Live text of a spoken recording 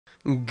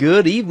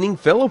Good evening,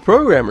 fellow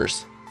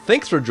programmers.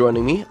 Thanks for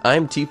joining me.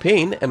 I'm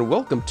T-Pain, and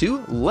welcome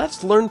to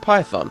Let's Learn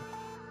Python.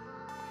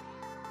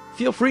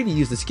 Feel free to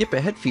use the skip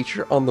ahead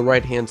feature on the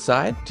right-hand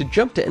side to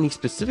jump to any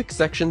specific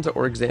sections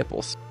or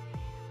examples.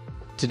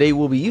 Today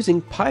we'll be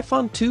using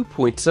Python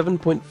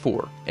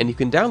 2.7.4, and you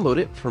can download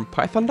it from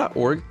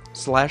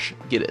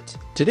python.org/getit.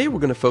 Today we're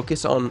going to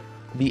focus on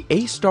the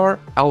A*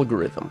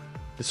 algorithm.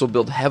 This will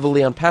build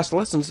heavily on past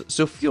lessons,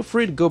 so feel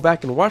free to go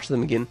back and watch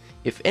them again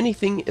if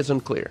anything is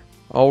unclear.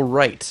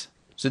 Alright,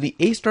 so the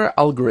A*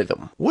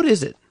 algorithm. What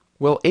is it?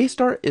 Well, A*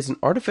 is an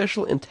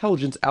artificial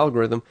intelligence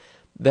algorithm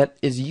that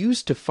is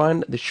used to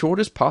find the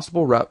shortest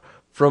possible route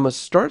from a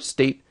start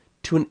state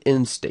to an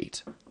end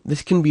state.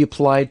 This can be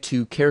applied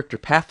to character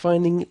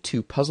pathfinding,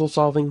 to puzzle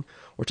solving,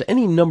 or to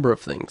any number of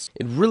things.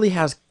 It really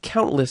has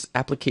countless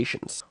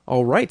applications.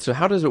 Alright, so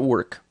how does it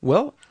work?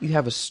 Well, you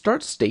have a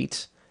start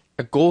state,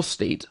 a goal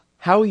state,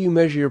 how you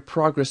measure your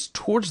progress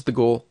towards the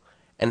goal,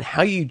 and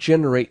how you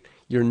generate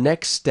your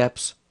next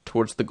steps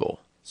towards the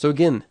goal. So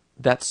again,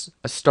 that's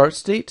a start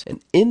state,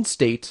 an end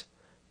state,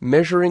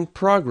 measuring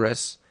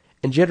progress,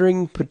 and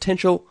generating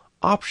potential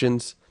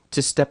options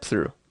to step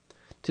through.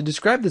 To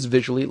describe this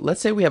visually,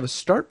 let's say we have a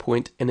start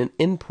point and an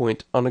end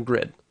point on a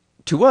grid.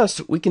 To us,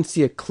 we can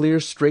see a clear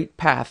straight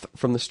path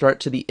from the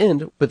start to the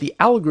end, but the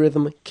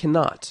algorithm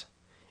cannot.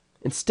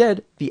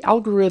 Instead, the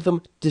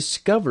algorithm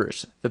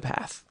discovers the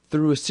path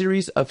through a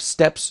series of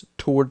steps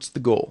towards the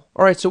goal.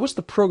 Alright, so what's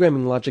the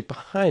programming logic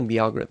behind the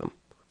algorithm?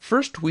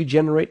 First, we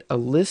generate a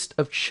list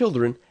of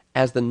children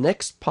as the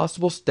next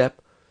possible step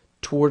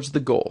towards the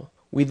goal.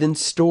 We then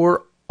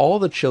store all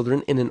the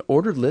children in an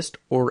ordered list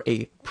or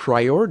a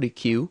priority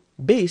queue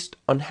based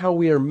on how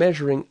we are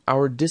measuring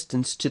our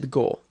distance to the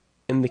goal.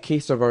 In the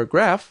case of our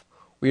graph,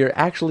 we are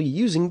actually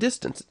using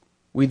distance.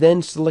 We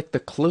then select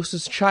the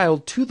closest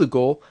child to the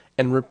goal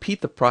and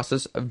repeat the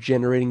process of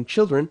generating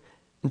children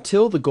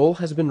until the goal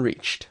has been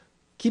reached.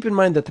 Keep in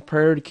mind that the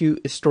priority queue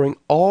is storing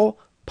all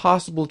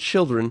possible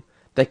children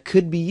that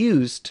could be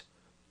used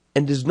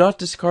and does not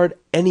discard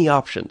any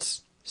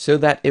options, so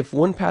that if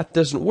one path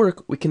doesn't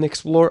work, we can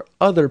explore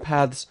other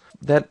paths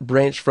that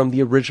branch from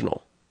the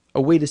original.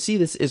 A way to see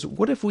this is,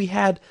 what if we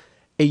had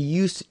a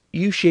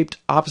U-shaped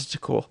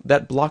obstacle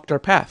that blocked our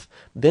path?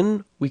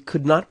 Then we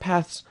could not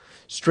pass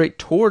straight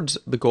towards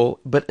the goal,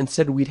 but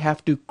instead we'd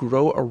have to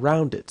grow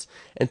around it.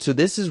 And so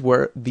this is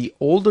where the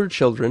older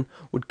children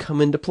would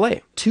come into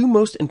play. Two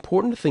most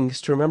important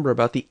things to remember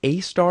about the A*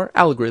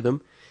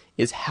 algorithm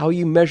is how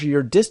you measure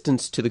your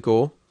distance to the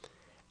goal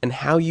and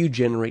how you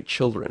generate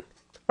children.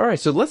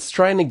 Alright, so let's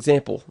try an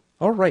example.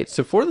 Alright,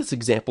 so for this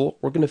example,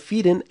 we're going to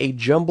feed in a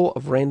jumble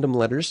of random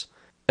letters,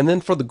 and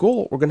then for the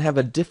goal, we're going to have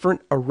a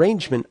different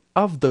arrangement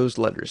of those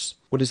letters.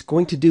 What it's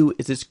going to do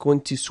is it's going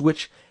to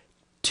switch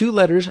two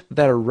letters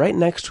that are right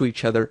next to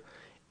each other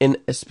in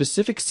a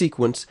specific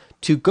sequence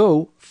to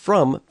go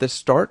from the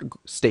start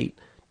state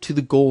to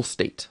the goal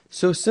state.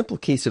 So a simple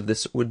case of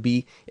this would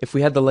be if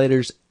we had the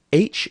letters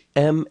H,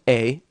 M,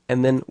 A,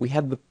 and then we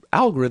had the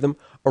algorithm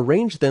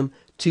arrange them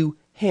to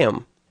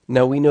ham.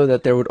 Now we know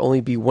that there would only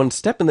be one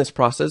step in this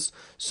process,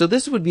 so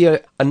this would be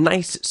a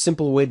nice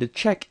simple way to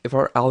check if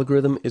our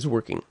algorithm is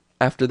working.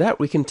 After that,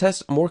 we can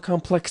test a more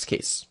complex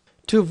case.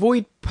 To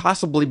avoid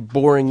possibly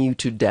boring you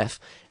to death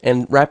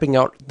and wrapping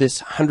out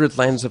this 100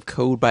 lines of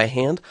code by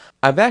hand,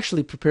 I've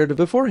actually prepared it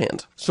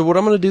beforehand. So what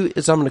I'm going to do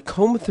is I'm going to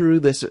comb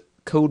through this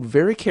code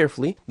very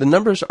carefully. The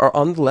numbers are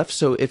on the left,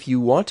 so if you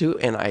want to,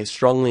 and I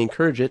strongly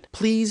encourage it,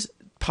 please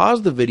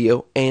pause the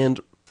video and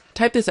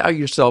type this out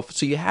yourself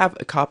so you have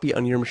a copy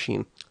on your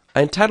machine.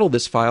 I entitled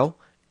this file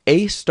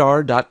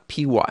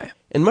a*.py,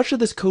 and much of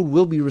this code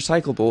will be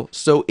recyclable,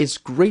 so it's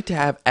great to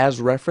have as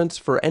reference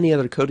for any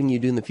other coding you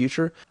do in the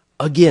future.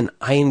 Again,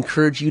 I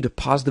encourage you to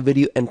pause the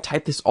video and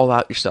type this all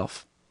out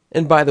yourself.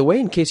 And by the way,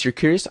 in case you're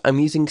curious, I'm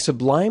using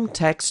Sublime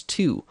Text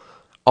 2.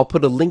 I'll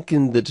put a link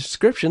in the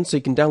description so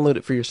you can download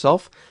it for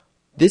yourself.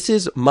 This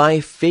is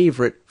my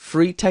favorite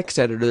free text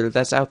editor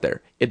that's out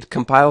there. It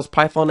compiles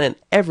Python and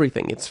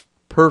everything. It's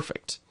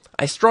perfect.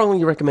 I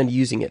strongly recommend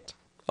using it.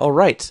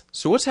 Alright,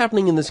 so what's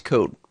happening in this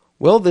code?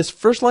 Well, this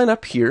first line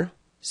up here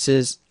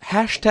says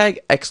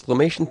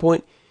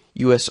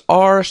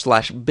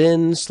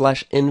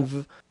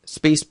 #!usr/bin/env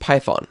space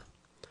Python.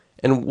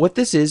 And what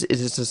this is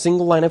it's a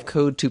single line of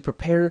code to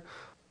prepare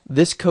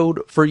this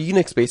code for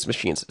Unix-based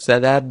machines, so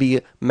that'd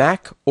be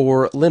Mac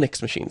or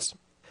Linux machines.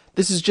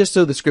 This is just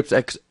so the script's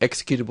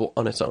executable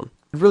on its own.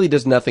 It really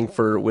does nothing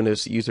for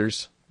Windows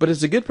users, but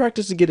it's a good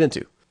practice to get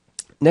into.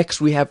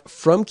 Next, we have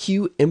from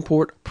queue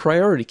import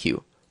priority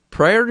queue.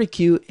 Priority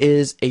queue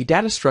is a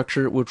data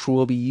structure which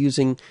we'll be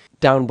using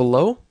down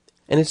below,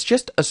 and it's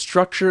just a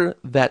structure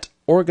that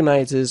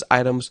organizes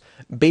items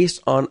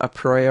based on a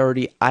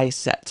priority I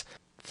set.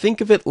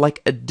 Think of it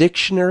like a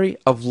dictionary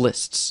of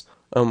lists,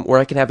 where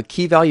I can have a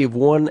key value of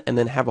 1 and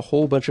then have a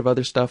whole bunch of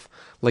other stuff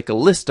like a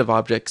list of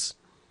objects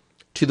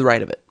to the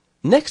right of it.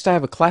 Next, I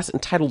have a class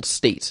entitled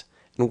state,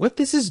 and what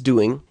this is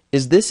doing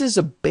is this is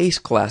a base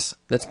class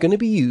that's going to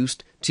be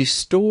used to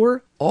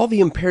store all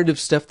the imperative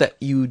stuff that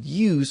you would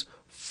use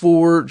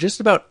for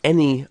just about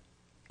any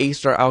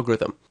A-star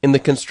algorithm. In the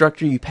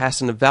constructor, you pass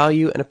in a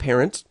value and a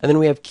parent, and then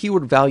we have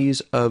keyword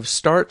values of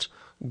start,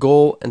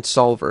 goal, and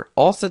solver,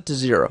 all set to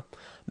 0.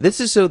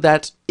 This is so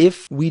that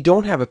if we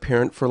don't have a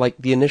parent for like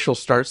the initial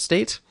start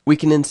state, we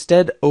can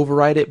instead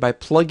override it by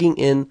plugging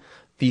in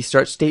the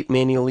start state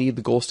manually,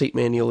 the goal state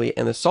manually,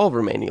 and the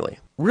solver manually.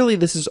 Really,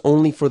 this is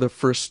only for the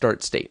first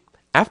start state.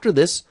 After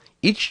this,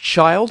 each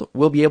child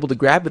will be able to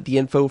grab the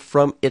info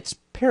from its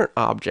parent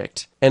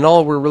object, and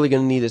all we're really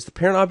going to need is the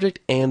parent object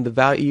and the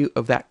value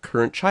of that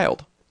current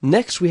child.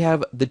 Next, we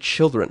have the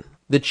children.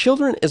 The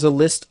children is a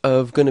list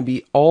of going to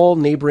be all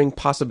neighboring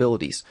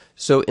possibilities.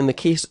 So in the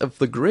case of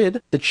the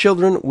grid, the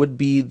children would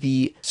be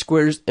the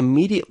squares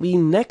immediately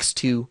next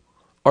to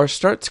our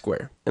start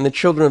square. And the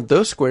children of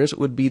those squares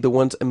would be the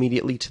ones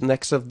immediately to the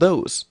next of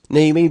those. Now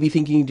you may be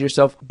thinking to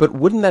yourself, but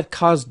wouldn't that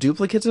cause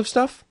duplicates of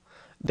stuff?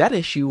 That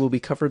issue will be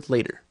covered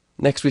later.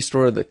 Next we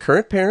store the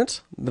current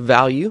parent, the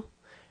value,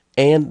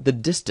 and the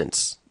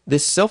distance.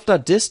 This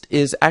self.dist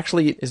is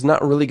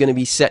not really going to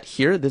be set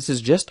here. This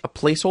is just a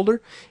placeholder.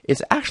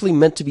 It's actually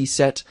meant to be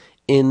set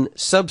in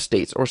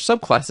substates or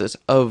subclasses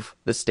of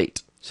the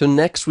state. So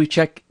next we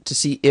check to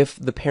see if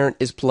the parent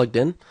is plugged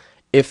in.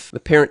 If the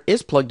parent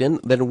is plugged in,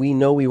 then we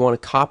know we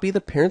want to copy the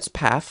parent's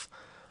path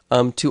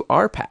to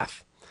our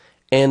path.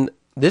 And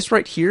this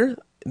right here,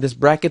 this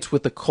brackets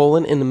with the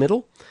colon in the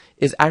middle,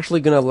 is actually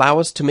going to allow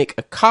us to make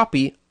a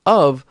copy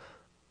of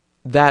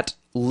that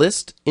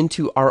list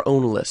into our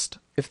own list.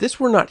 If this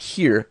were not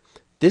here,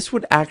 this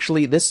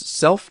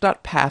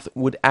self.path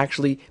would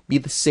actually be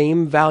the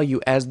same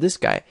value as this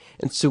guy.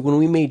 And so when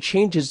we made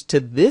changes to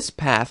this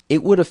path,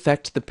 it would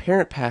affect the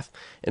parent path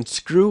and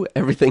screw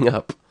everything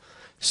up.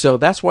 So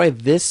that's why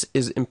this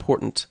is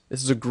important.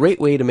 This is a great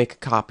way to make a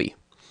copy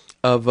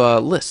of a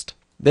list.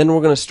 Then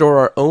we're going to store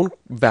our own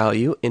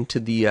value into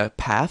the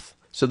path.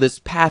 So this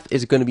path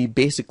is going to be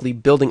basically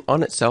building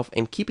on itself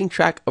and keeping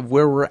track of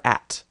where we're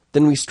at.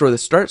 Then we store the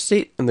start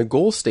state and the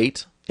goal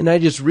state. And I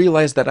just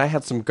realized that I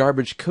had some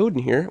garbage code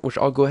in here, which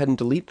I'll go ahead and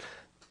delete.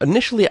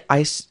 Initially,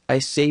 I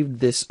saved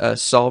this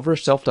solver,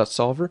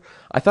 self.solver.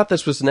 I thought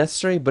this was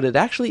necessary, but it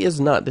actually is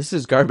not. This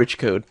is garbage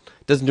code.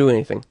 It doesn't do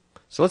anything.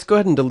 So let's go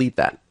ahead and delete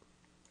that.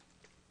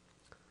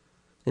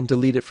 And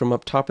delete it from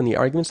up top in the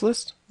arguments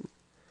list.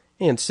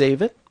 And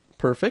save it.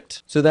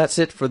 Perfect. So that's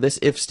it for this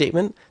if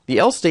statement. The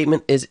else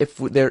statement is if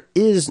there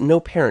is no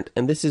parent,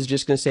 and this is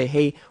just going to say,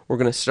 hey, we're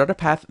going to start a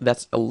path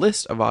that's a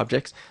list of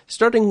objects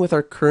starting with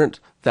our current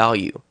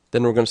value.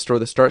 Then we're going to store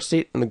the start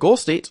state and the goal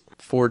state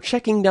for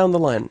checking down the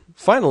line.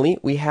 Finally,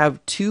 we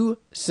have two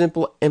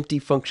simple empty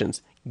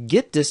functions,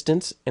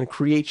 getDistance and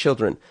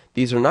createChildren.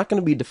 These are not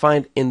going to be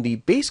defined in the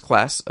base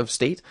class of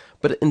state,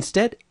 but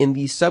instead in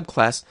the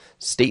subclass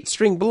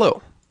stateString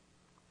below.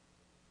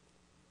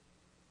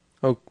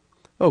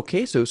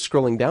 Okay, so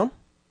scrolling down.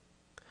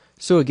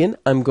 So again,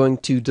 I'm going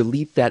to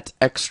delete that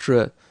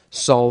extra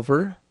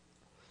solver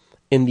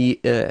in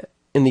the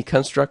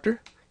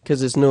constructor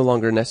because it's no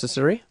longer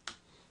necessary.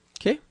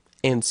 Okay,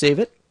 and save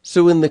it.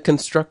 So in the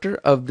constructor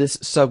of this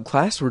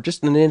subclass, we're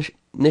just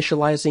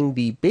initializing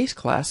the base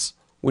class,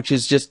 which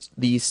is just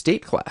the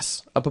state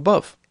class up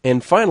above.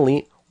 And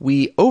finally,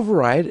 we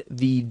override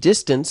the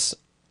distance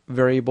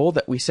variable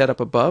that we set up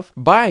above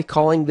by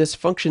calling this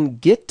function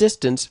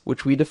getDistance,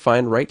 which we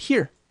define right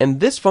here. And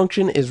this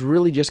function is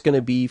really just going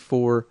to be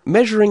for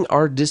measuring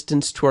our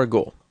distance to our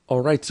goal.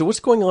 Alright, so what's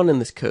going on in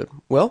this code?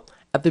 Well,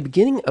 at the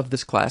beginning of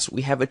this class,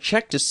 we have a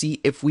check to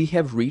see if we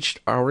have reached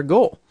our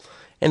goal.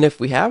 And if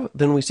we have,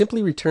 then we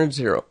simply return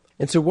 0.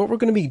 And so what we're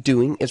going to be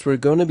doing is we're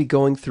going to be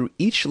going through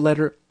each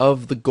letter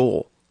of the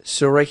goal.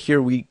 So right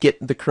here we get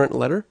the current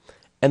letter,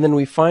 and then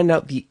we find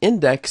out the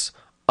index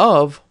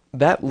of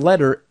that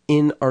letter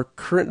in our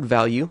current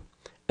value,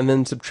 and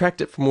then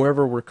subtract it from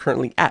wherever we're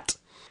currently at.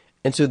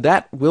 And so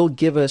that will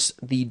give us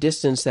the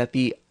distance that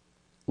the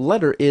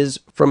letter is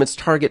from its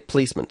target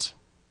placement.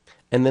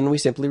 And then we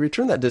simply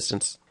return that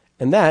distance.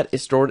 And that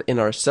is stored in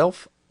our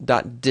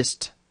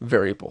self.dist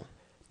variable.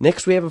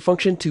 Next we have a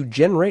function to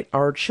generate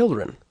our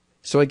children.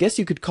 So I guess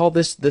you could call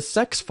this the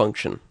sex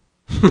function.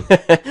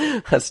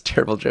 That's a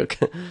terrible joke.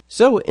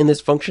 So in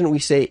this function we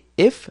say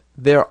if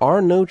there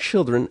are no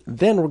children,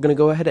 then we're going to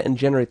go ahead and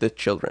generate the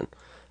children.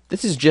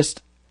 This is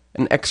just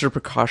an extra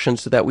precaution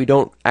so that we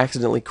don't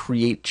accidentally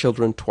create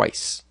children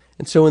twice.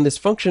 And so in this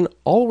function,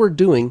 all we're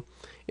doing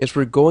is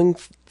we're going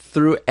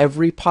through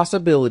every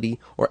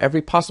possibility or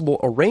every possible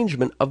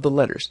arrangement of the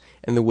letters.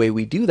 And the way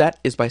we do that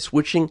is by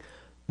switching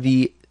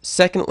the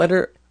second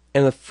letter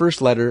and the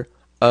first letter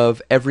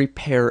of every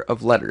pair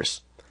of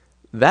letters.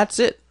 That's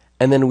it.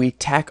 And then we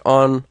tack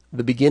on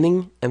the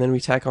beginning, and then we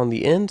tack on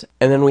the end,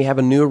 and then we have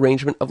a new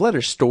arrangement of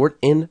letters stored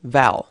in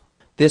val.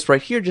 This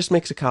right here just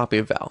makes a copy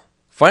of val.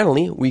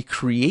 Finally, we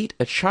create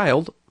a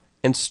child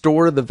and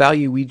store the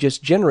value we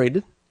just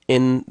generated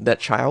in that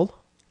child,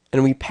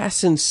 and we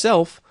pass in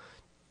self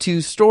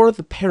to store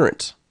the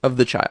parent of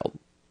the child.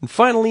 And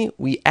finally,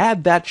 we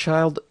add that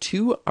child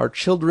to our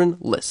children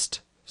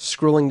list.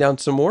 Scrolling down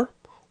some more,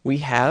 we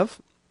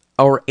have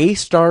our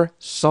A-star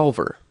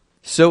solver.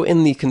 So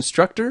in the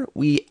constructor,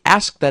 we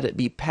ask that it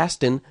be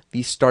passed in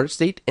the start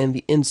state and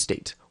the end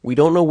state. We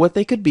don't know what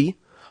they could be,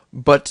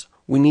 but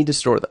we need to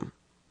store them.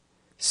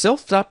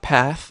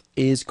 Self.path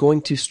is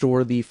going to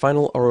store the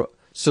final or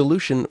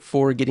solution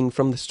for getting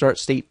from the start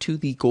state to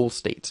the goal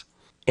state,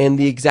 and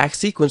the exact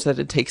sequence that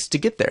it takes to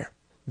get there.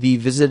 The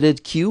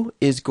visited queue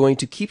is going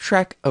to keep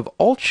track of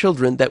all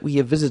children that we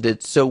have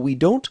visited, so we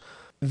don't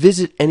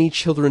visit any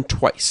children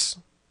twice,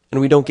 and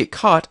we don't get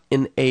caught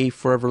in a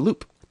forever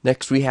loop.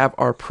 Next, we have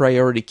our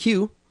priority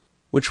queue,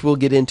 which we'll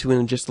get into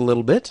in just a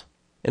little bit.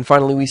 And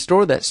finally, we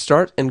store that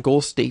start and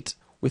goal state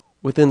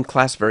within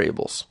class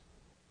variables.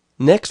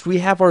 Next, we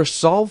have our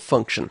solve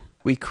function.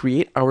 We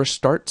create our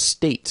start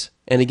state.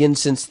 And again,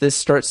 since this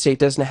start state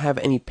doesn't have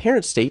any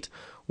parent state,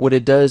 what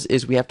it does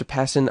is we have to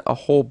pass in a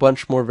whole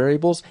bunch more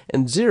variables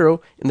and 0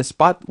 in the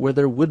spot where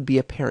there would be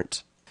a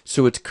parent.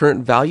 So its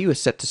current value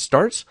is set to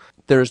start.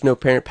 There is no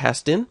parent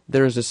passed in.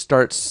 There is a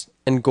start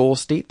and goal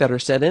state that are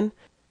set in.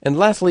 And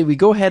lastly, we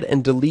go ahead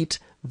and delete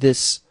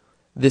this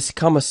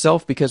comma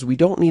self because we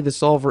don't need the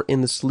solver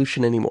in the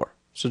solution anymore.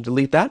 So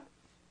delete that.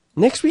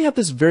 Next, we have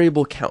this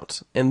variable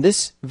count, and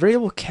this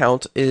variable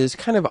count is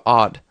kind of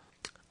odd.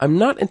 I'm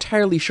not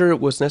entirely sure it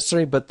was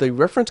necessary, but the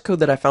reference code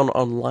that I found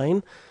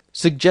online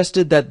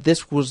suggested that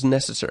this was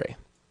necessary.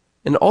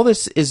 And all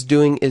this is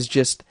doing is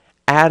just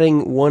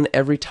adding one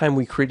every time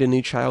we create a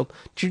new child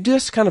to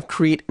just kind of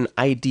create an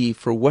ID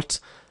for what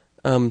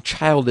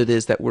child it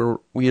is that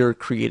we are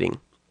creating.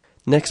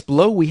 Next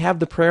below, we have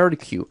the priority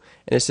queue,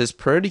 and it says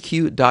priority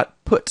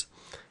queue.put.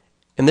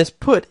 And this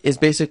put is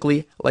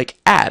basically like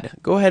add.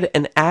 Go ahead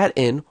and add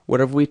in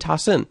whatever we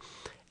toss in.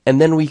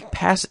 And then we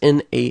pass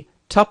in a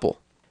tuple.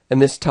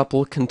 And this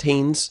tuple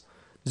contains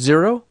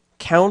 0,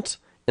 count,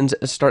 and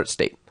a start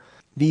state.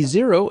 The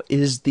 0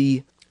 is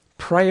the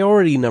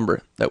priority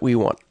number that we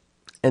want.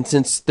 And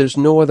since there's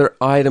no other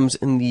items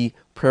in the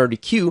priority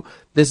queue,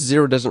 this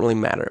 0 doesn't really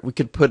matter. We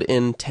could put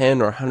in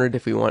 10 or 100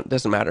 if we want, it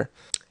doesn't matter.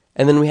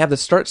 And then we have the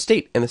start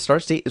state, and the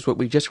start state is what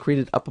we just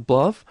created up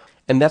above,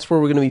 and that's where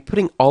we're going to be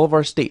putting all of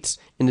our states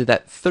into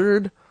that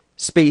third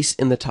space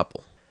in the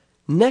tuple.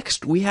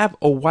 Next, we have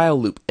a while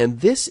loop,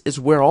 and this is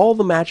where all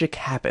the magic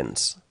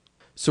happens.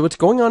 So what's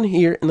going on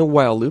here in the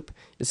while loop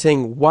is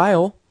saying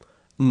while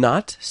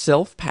not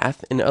self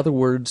path, in other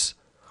words,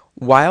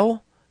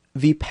 while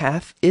the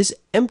path is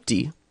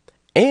empty,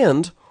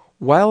 and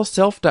while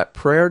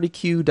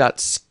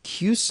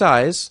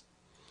self.priorityQueue.queueSize.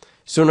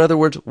 So in other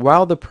words,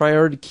 while the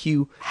priority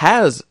queue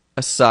has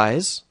a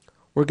size,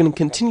 we're going to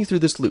continue through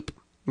this loop.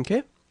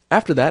 Okay?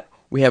 After that,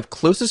 we have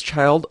closest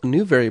child, a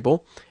new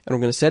variable, and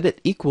we're going to set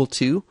it equal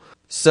to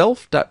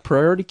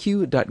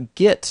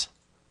self.priorityQueue.get,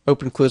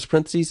 open close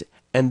parentheses,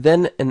 and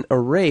then an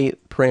array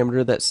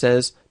parameter that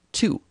says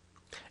 2.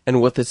 And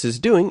what this is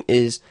doing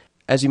is,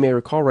 as you may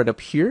recall right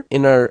up here,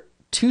 in our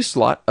 2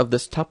 slot of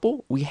this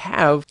tuple, we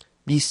have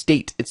the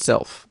state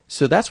itself.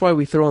 So that's why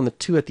we throw on the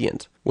 2 at the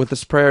end. What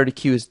this priority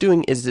queue is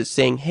doing is it's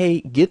saying,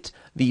 hey, get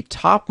the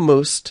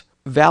topmost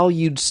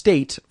valued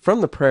state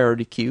from the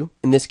priority queue.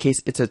 In this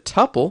case, it's a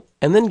tuple,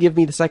 and then give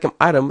me the second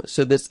item,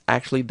 so that's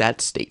actually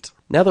that state.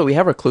 Now that we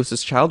have our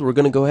closest child, we're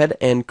going to go ahead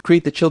and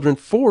create the children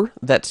for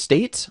that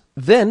state.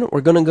 Then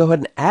we're going to go ahead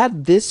and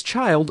add this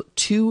child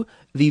to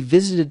the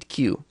visited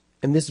queue.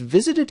 And this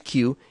visited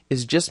queue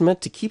is just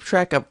meant to keep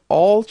track of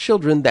all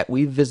children that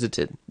we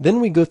visited. Then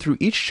we go through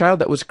each child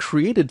that was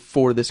created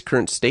for this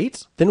current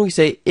state. Then we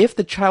say if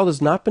the child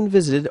has not been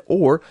visited,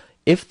 or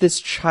if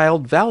this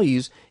child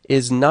values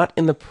is not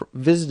in the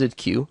visited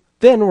queue,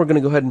 then we're going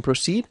to go ahead and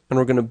proceed, and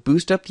we're going to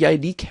boost up the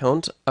ID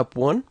count up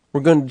 1.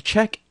 We're going to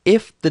check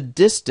if the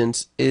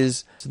distance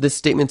is, so this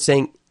statement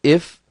saying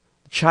if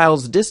the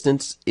child's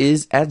distance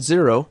is at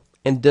 0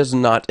 and does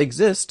not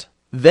exist,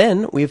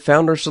 then we have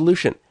found our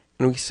solution.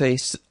 And we say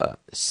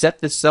set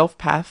the self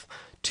path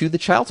to the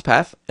child's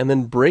path and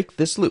then break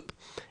this loop.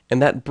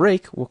 And that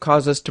break will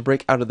cause us to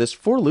break out of this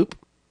for loop,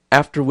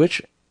 after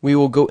which we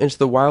will go into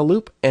the while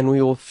loop and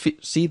we will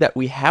see that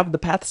we have the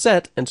path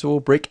set, and so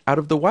we'll break out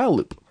of the while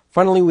loop.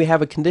 Finally, we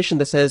have a condition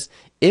that says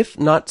if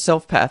not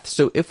self path.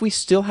 So if we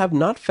still have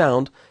not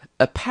found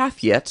a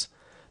path yet,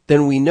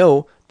 then we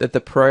know that the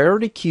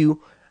priority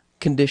queue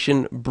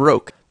condition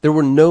broke. There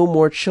were no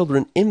more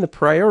children in the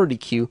priority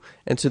queue,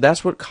 and so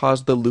that's what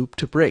caused the loop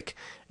to break.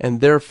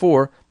 And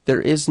therefore, there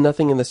is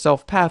nothing in the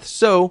self path,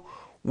 so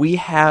we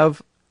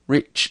have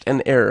reached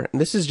an error.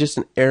 And this is just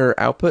an error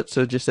output,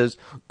 so it just says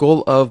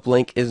goal of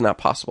blank is not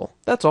possible.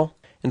 That's all.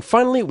 And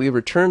finally, we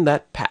return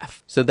that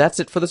path. So that's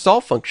it for the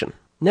solve function.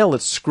 Now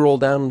let's scroll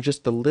down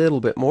just a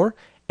little bit more,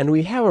 and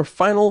we have our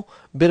final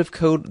bit of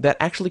code that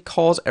actually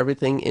calls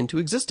everything into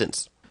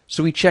existence.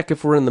 So we check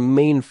if we're in the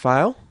main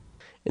file.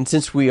 And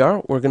since we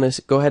are, we're going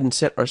to go ahead and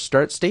set our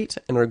start state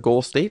and our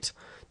goal state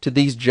to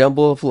these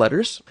jumble of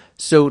letters.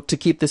 So to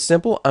keep this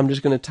simple, I'm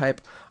just going to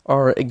type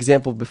our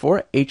example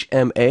before,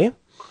 HMA,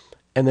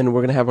 and then we're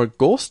going to have our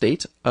goal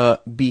state,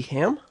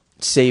 BHAM,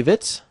 save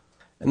it,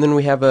 and then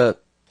we have a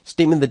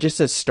statement that just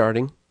says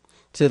starting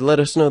to let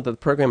us know that the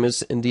program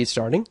is indeed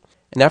starting.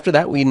 And after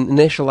that, we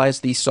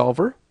initialize the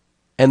solver,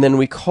 and then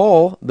we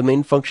call the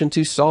main function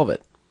to solve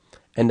it.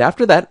 And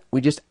after that,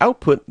 we just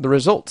output the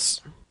results.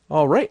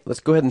 All right,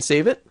 let's go ahead and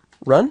save it,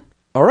 run.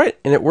 All right,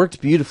 and it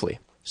worked beautifully.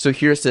 So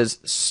here it says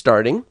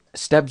starting,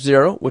 step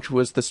 0, which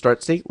was the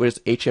start state, was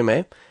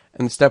HMA,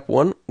 and step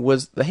 1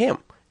 was the ham.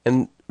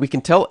 And we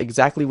can tell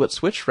exactly what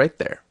switched right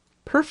there.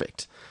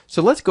 Perfect.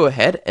 So let's go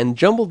ahead and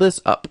jumble this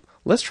up.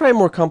 Let's try a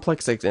more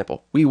complex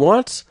example. We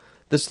want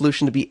the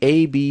solution to be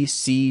A, B,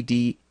 C,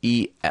 D,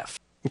 E, F.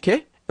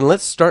 Okay? And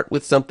let's start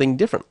with something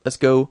different. Let's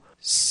go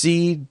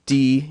C,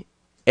 D,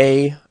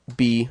 A,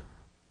 B,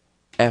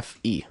 F,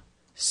 E.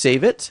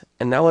 Save it,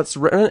 and now let's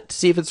run it to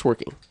see if it's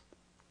working.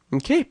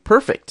 Okay,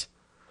 perfect.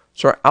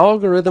 So our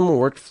algorithm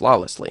worked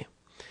flawlessly.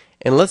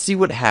 And let's see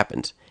what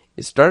happened.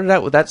 It started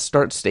out with that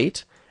start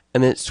state,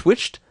 and then it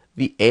switched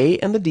the A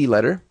and the D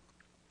letter,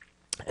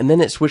 and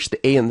then it switched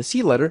the A and the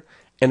C letter,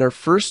 and our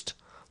first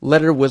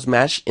letter was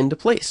matched into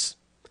place.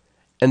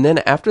 And then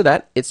after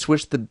that, it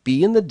switched the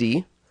B and the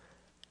D,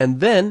 and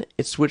then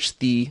it switched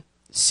the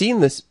C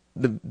and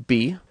the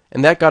B,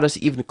 and that got us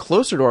even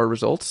closer to our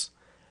results.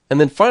 And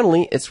then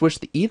finally, it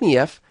switched the E and the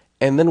F,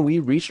 and then we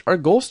reached our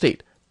goal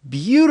state.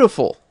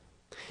 Beautiful!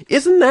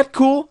 Isn't that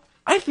cool?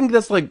 I think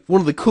that's like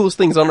one of the coolest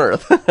things on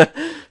earth.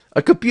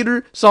 A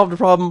computer solved a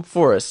problem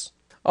for us.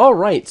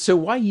 Alright, so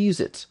why use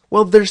it?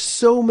 Well, there's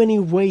so many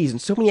ways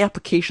and so many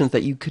applications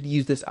that you could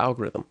use this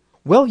algorithm.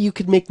 Well, you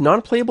could make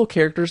non-playable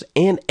characters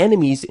and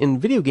enemies in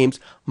video games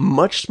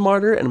much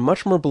smarter and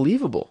much more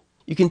believable.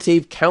 You can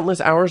save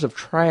countless hours of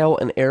trial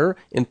and error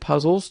in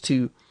puzzles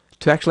to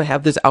actually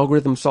have this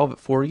algorithm solve it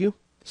for you.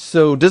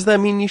 So, does that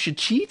mean you should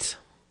cheat?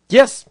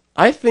 Yes,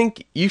 I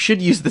think you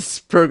should use this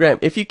program.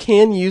 If you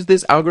can use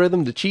this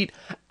algorithm to cheat,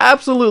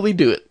 absolutely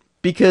do it.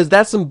 Because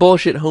that's some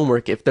bullshit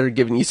homework if they're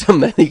giving you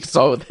something that you can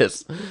solve with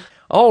this.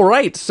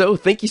 Alright, so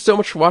thank you so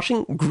much for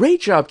watching. Great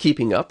job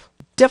keeping up.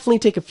 Definitely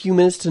take a few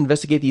minutes to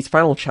investigate these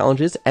final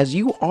challenges, as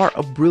you are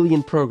a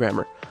brilliant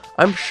programmer.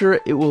 I'm sure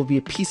it will be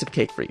a piece of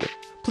cake for you.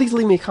 Please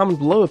leave me a comment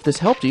below if this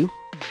helped you.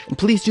 And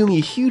please do me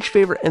a huge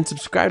favor and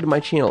subscribe to my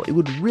channel. It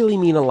would really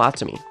mean a lot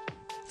to me.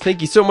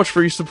 Thank you so much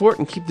for your support,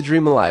 and keep the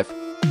dream alive.